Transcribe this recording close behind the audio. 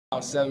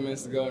About 7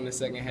 minutes to go in the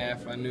second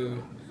half, I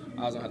knew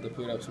I was going to have to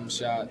put up some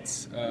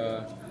shots.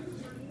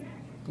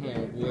 Come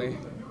on, boy.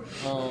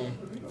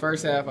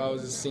 First half, I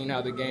was just seeing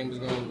how the game was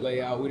going to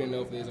lay out. We didn't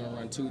know if they was going to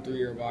run 2,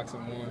 3, or box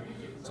and 1.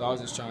 So I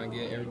was just trying to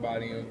get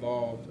everybody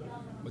involved.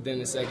 But then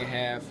the second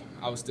half,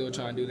 I was still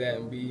trying to do that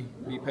and be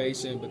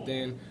patient. But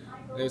then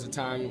there's a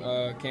time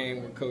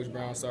came where Coach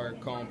Brown started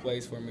calling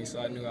plays for me,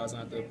 so I knew I was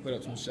going to have to put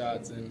up some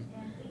shots.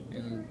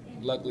 And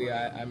luckily,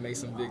 I made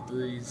some big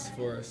threes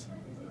for us.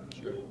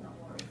 Sure.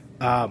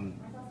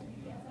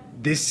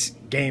 This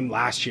game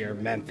last year,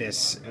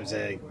 Memphis, it was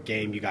a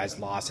game you guys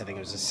lost. I think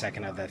it was the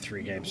second of the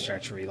 3-game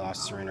stretch where you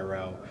lost 3 in a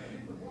row.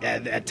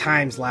 At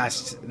times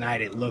last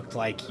night, it looked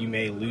like you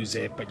may lose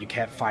it, but you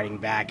kept fighting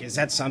back. Is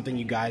that something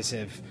you guys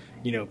have,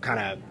 kind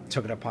of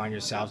took it upon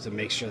yourselves to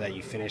make sure that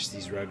you finish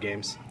these road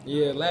games?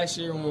 Yeah, last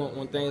year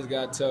when things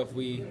got tough,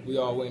 we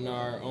all went in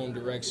our own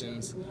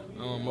directions.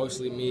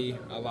 Mostly me,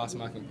 I lost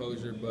my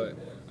composure,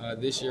 but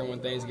this year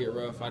when things get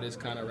rough, I just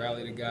kind of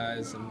rally the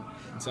guys and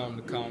tell them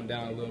to calm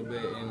down a little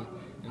bit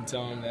and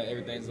tell them that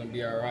everything's going to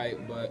be all right.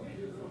 But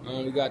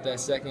we got that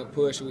second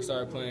push. We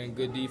started playing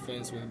good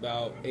defense with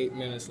about 8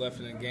 minutes left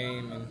in the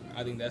game, and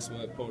I think that's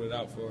what pulled it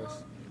out for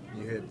us.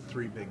 You hit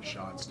 3 big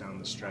shots down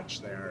the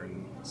stretch there,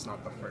 and it's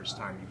not the first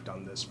time you've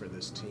done this for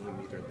this team,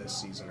 either this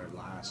season or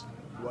last.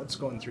 What's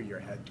going through your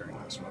head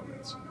during those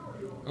moments?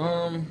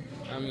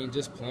 I mean,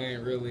 just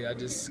playing, really. I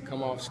just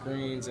come off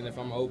screens, and if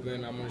I'm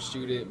open, I'm going to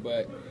shoot it.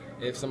 But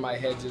if somebody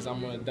hedges, I'm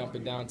going to dump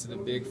it down to the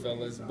big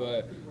fellas.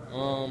 But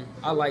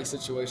I like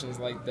situations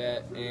like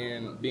that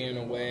and being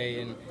away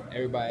and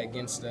everybody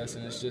against us,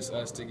 and it's just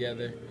us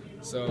together.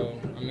 So,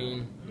 I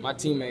mean, my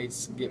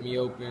teammates get me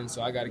open,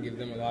 so I got to give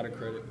them a lot of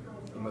credit.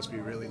 You must be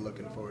really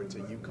looking forward to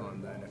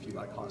UConn then, if you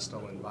like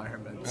hostile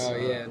environments. Oh,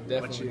 yeah,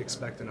 definitely. What you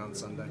expecting on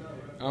Sunday?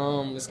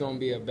 It's going to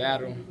be a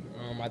battle.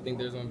 I think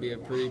there's going to be a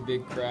pretty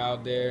big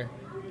crowd there.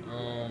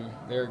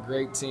 They're a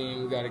great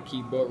team. We got to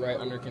keep Boatwright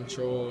under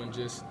control and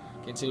just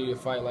continue to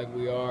fight like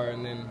we are,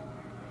 and then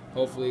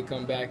hopefully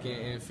come back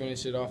and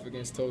finish it off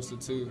against Tulsa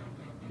too.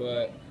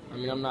 But, I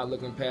mean, I'm not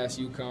looking past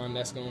UConn.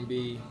 That's going to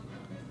be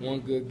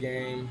one good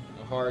game,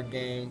 a hard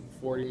game,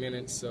 40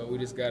 minutes. So we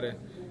just got to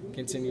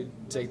continue to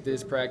take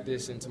this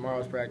practice and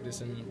tomorrow's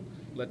practice and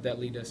let that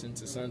lead us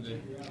into Sunday.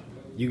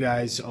 You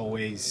guys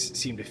always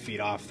seem to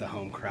feed off the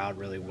home crowd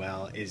really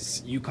well.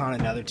 Is UConn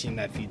another team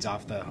that feeds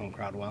off the home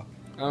crowd well?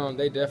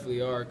 They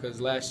definitely are,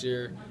 because last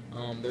year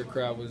their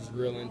crowd was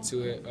real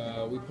into it.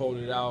 We pulled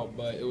it out,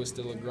 but it was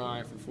still a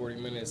grind for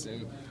 40 minutes,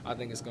 and I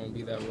think it's going to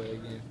be that way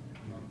again.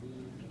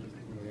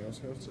 Anything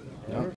else? No.